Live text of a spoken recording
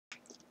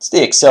It's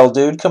the Excel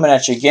dude coming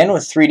at you again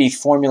with 3D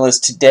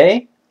formulas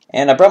today.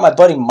 And I brought my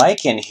buddy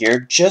Mike in here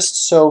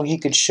just so he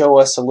could show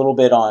us a little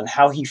bit on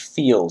how he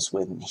feels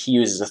when he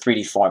uses a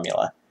 3D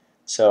formula.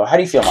 So how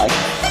do you feel, Mike?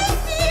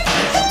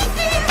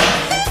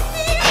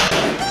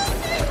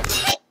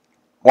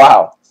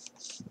 Wow.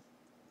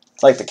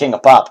 It's like the king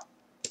of pop.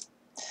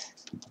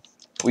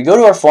 We go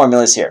to our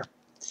formulas here.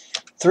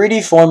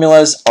 3D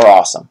formulas are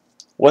awesome.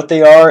 What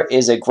they are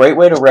is a great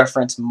way to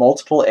reference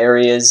multiple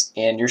areas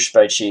in your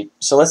spreadsheet.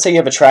 So let's say you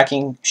have a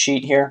tracking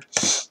sheet here,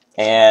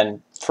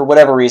 and for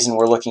whatever reason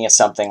we're looking at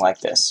something like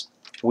this.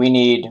 We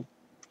need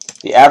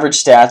the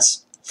average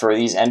stats for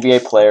these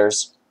NBA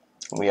players.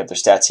 We have their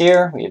stats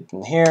here, we have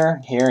them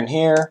here, here, and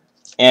here,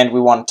 and we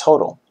want a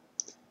total.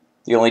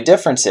 The only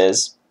difference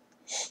is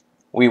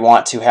we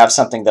want to have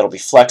something that'll be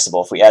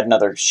flexible. If we add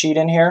another sheet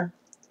in here,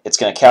 it's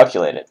going to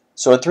calculate it.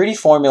 So a 3D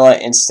formula,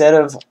 instead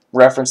of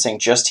referencing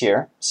just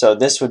here, so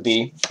this would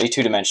be a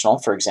two-dimensional,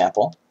 for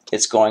example.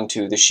 It's going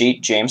to the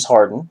sheet James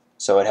Harden,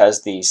 so it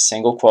has the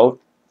single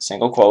quote,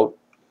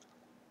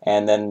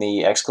 and then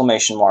the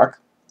exclamation mark,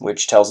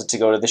 which tells it to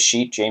go to the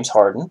sheet James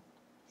Harden.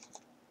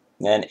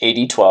 Then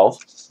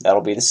AD12,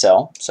 that'll be the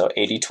cell, so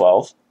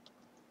AD12,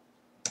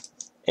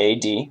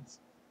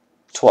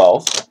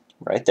 AD12,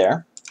 right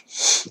there.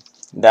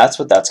 That's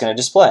what that's going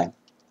to display.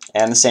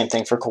 And the same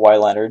thing for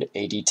Kawhi Leonard,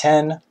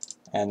 AD10,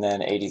 and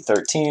then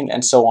AD13,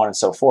 and so on and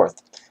so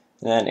forth.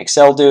 And then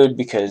Excel dude,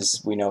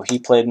 because we know he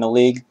played in the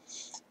league,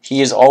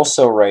 he is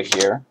also right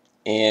here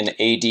in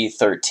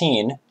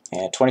AD13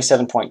 and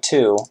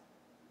 27.2.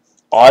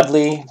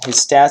 Oddly, his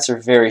stats are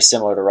very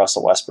similar to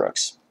Russell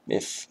Westbrook's.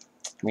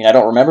 I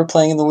don't remember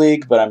playing in the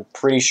league, but I'm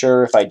pretty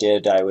sure if I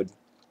did, I'd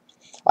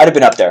have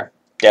been up there,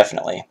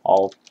 definitely,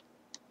 all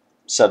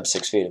sub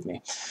 6 feet of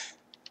me.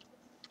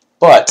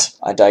 But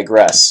I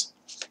digress.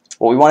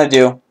 What we want to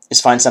do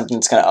is find something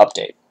that's going to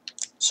update.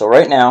 So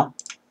right now,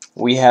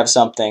 we have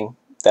something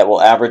that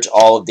will average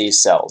all of these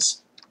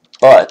cells.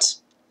 But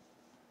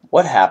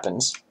what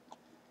happens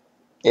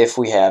if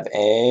we have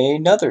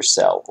another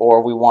cell,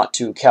 or we want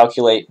to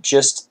calculate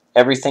just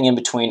everything in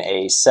between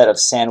a set of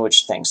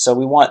sandwich things? So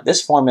we want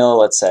this formula,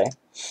 let's say,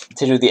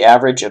 to do the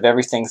average of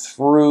everything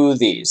through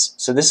these.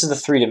 So this is the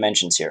 3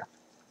 dimensions here.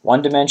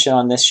 1 dimension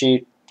on this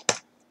sheet,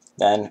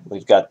 then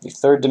we've got the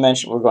 3rd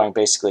dimension. We're going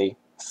basically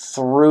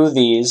through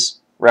these,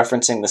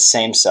 referencing the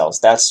same cells.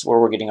 That's where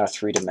we're getting our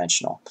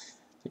 3-dimensional.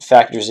 It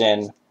factors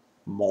in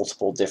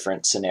multiple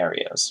different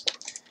scenarios.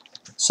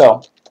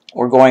 So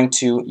we're going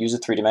to use a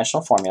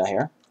 3-dimensional formula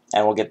here,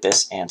 and we'll get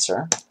this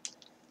answer.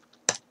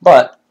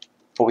 But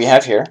what we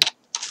have here,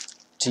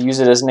 to use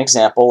it as an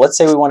example, let's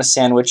say we want to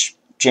sandwich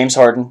James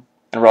Harden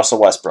and Russell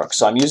Westbrook.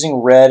 So I'm using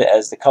red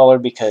as the color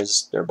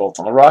because they're both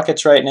on the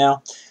Rockets right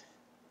now.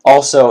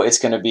 Also, it's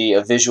going to be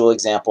a visual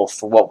example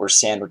for what we're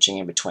sandwiching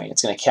in between.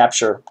 It's going to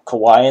capture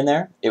Kawhi in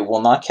there. It will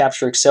not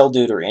capture Excel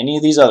Dude or any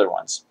of these other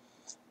ones.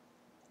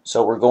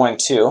 So we're going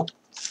to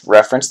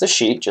reference the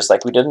sheet just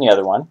like we did in the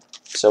other one.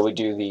 So we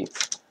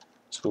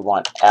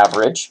want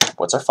average.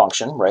 What's our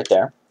function? Right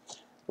there.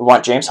 We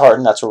want James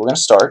Harden. That's where we're going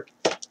to start.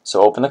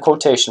 So open the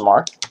quotation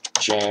mark.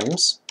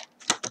 James,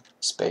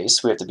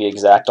 space. We have to be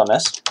exact on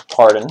this.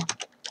 Harden,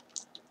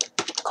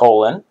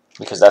 colon,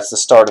 because that's the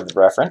start of the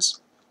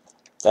reference.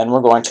 Then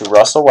we're going to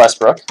Russell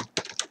Westbrook,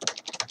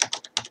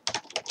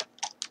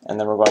 and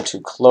then we're going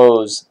to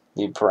close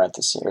the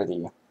parenthesis or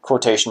the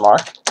quotation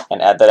mark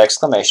and add that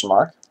exclamation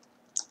mark.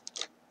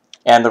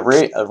 And the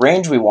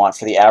range we want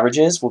for the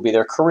averages will be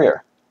their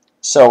career.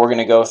 So we're going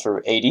to go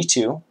through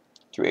AD2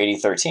 through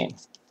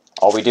AD13.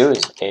 All we do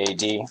is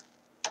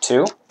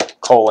AD2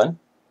 colon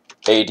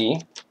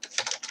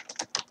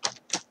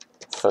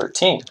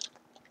AD13.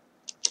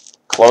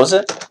 Close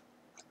it,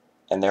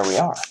 and there we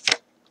are.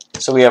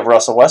 So we have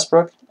Russell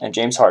Westbrook and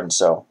James Harden.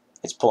 So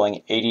it's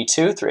pulling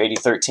AD2 through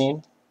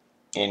AD13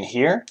 in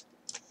here.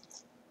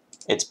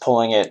 It's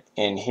pulling it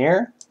in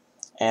here.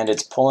 And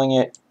it's pulling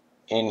it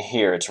in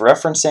here. It's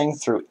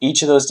referencing through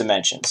each of those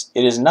dimensions.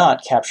 It is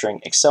not capturing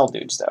Excel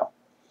dudes, though.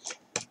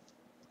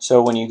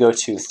 So when you go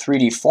to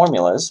 3D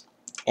formulas,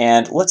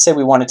 and let's say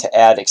we wanted to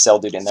add Excel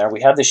dude in there.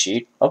 We have the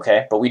sheet.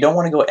 Okay, but we don't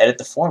want to go edit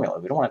the formula.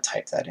 We don't want to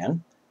type that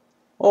in.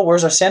 Well,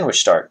 where's our sandwich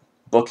start?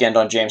 Bookend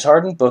on James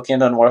Harden,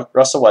 bookend on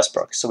Russell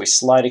Westbrook. So we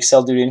slide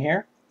Excel dude in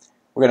here.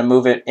 We're going to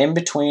move it in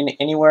between,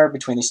 anywhere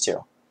between these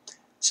two.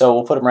 So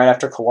we'll put him right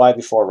after Kawhi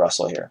before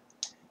Russell here.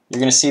 You're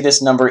going to see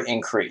this number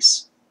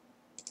increase.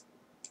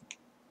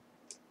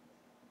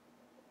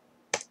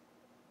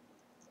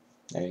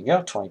 There you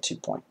go,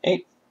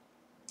 22.8.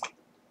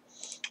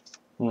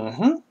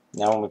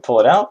 Now when we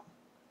pull it out,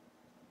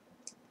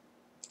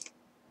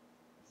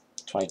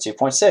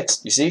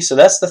 22.6. You see? So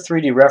that's the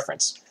 3D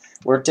reference.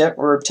 We're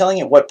telling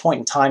it what point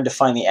in time to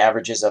find the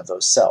averages of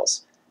those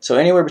cells. So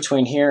anywhere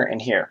between here and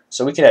here.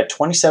 So we could add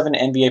 27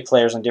 NBA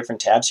players on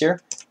different tabs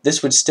here.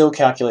 This would still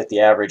calculate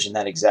the average in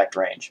that exact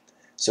range.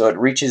 So it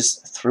reaches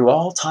through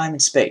all time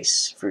and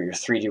space for your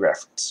 3D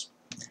reference.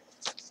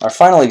 Our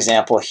final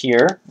example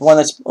here, one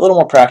that's a little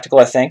more practical,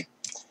 I think.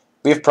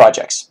 We have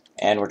projects.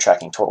 and we're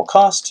tracking total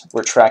cost,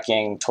 we're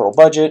tracking total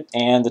budget,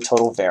 and the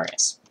total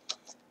variance.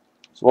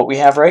 So what we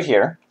have right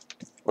here,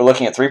 we're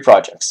looking at 3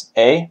 projects,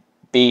 A,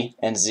 B,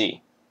 and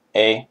Z.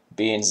 A,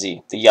 B, and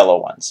Z, the yellow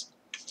ones.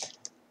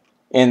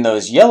 In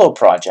those yellow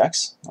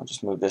projects, I'll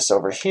just move this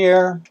over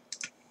here.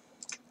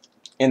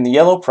 In the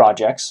yellow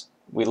projects,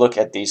 we look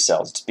at these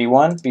cells. It's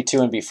B1,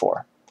 B2, and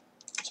B4.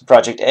 So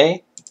project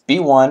A,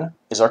 B1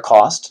 is our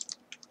cost,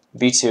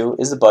 B2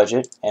 is the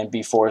budget, and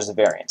B4 is the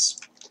variance.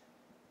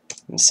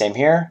 And the same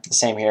here, the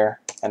same here,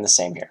 and the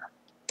same here.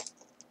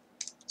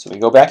 So we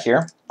go back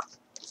here,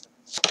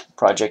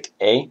 project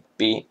A,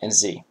 B, and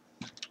Z.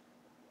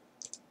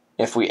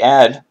 If we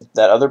add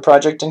that other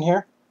project in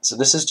here, so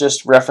this is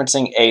just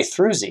referencing A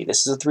through Z.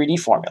 This is a 3D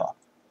formula.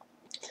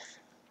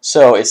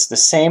 So it's the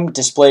same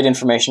displayed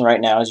information right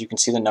now. As you can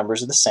see, the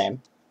numbers are the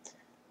same.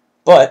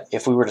 But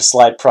if we were to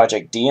slide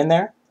project D in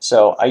there,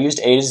 so I used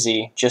A to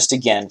Z just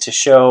again to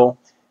show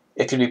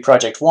it could be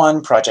project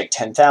 1, project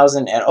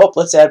 10,000, and oh,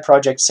 let's add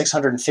project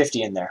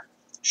 650 in there.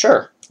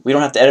 Sure, we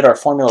don't have to edit our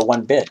formula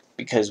one bit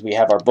because we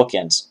have our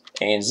bookends,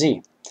 A and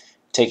Z.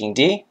 Taking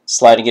D,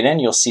 sliding it in,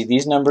 you'll see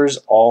these numbers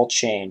all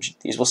change.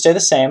 These will stay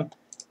the same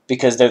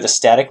because they're the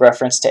static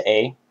reference to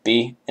A,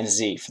 B, and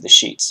Z for the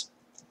sheets.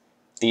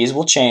 These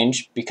will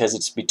change because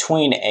it's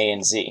between A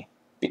and Z,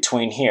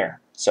 between here.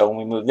 So when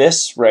we move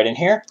this right in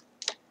here,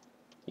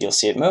 you'll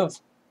see it move.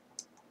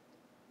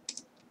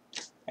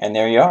 And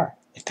there you are.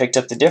 It picked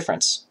up the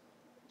difference.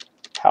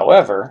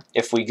 However,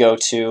 if we go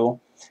to,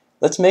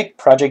 let's make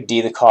project D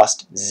the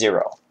cost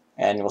 0.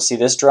 And we'll see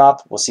this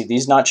drop. We'll see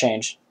these not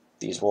change.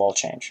 These will all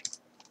change.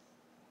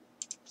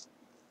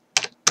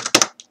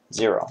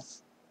 0.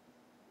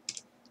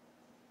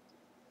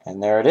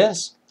 And there it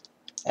is.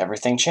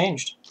 Everything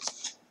changed.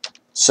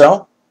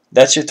 So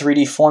that's your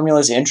 3D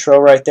formulas intro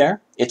right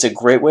there. It's a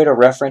great way to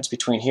reference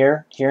between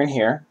here, here, and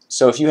here.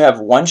 So if you have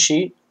one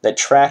sheet that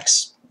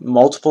tracks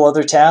multiple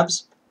other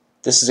tabs,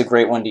 this is a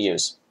great one to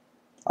use.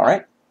 All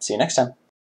right, see you next time.